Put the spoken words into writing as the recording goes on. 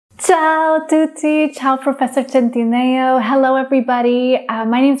Ciao tutti, ciao Professor Centineo. Hello everybody.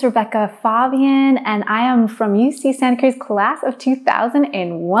 My name is Rebecca Fabian and I am from UC Santa Cruz class of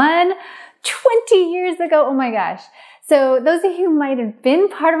 2001, 20 years ago. Oh my gosh. So those of you who might have been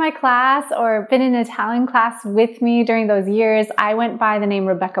part of my class or been in an Italian class with me during those years, I went by the name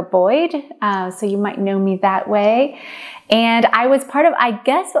Rebecca Boyd. So you might know me that way. And I was part of, I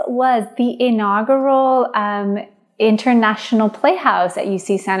guess what was the inaugural International Playhouse at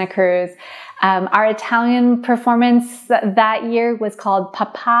UC Santa Cruz. Our Italian performance that year was called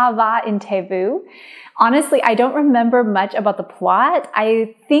Papà va in TV. Honestly, I don't remember much about the plot.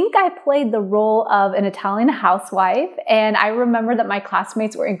 I think I played the role of an Italian housewife, and I remember that my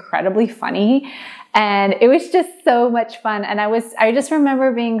classmates were incredibly funny, and it was just so much fun. And I just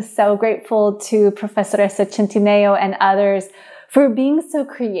remember being so grateful to Professoressa Centineo and others for being so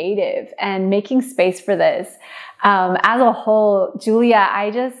creative and making space for this. As a whole, Julia, I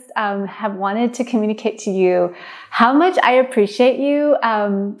just have wanted to communicate to you how much I appreciate you.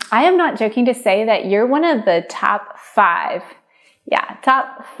 I am not joking to say that you're one of the top five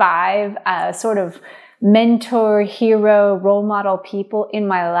sort of mentor, hero, role model people in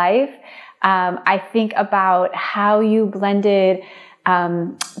my life. I think about how you blended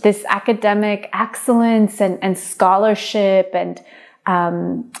this academic excellence and scholarship and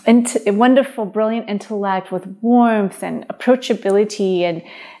wonderful, brilliant intellect with warmth and approachability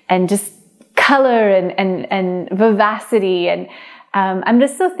and just color and vivacity. And I'm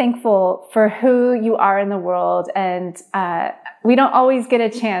just so thankful for who you are in the world. And we don't always get a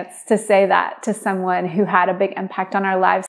chance to say that to someone who had a big impact on our lives.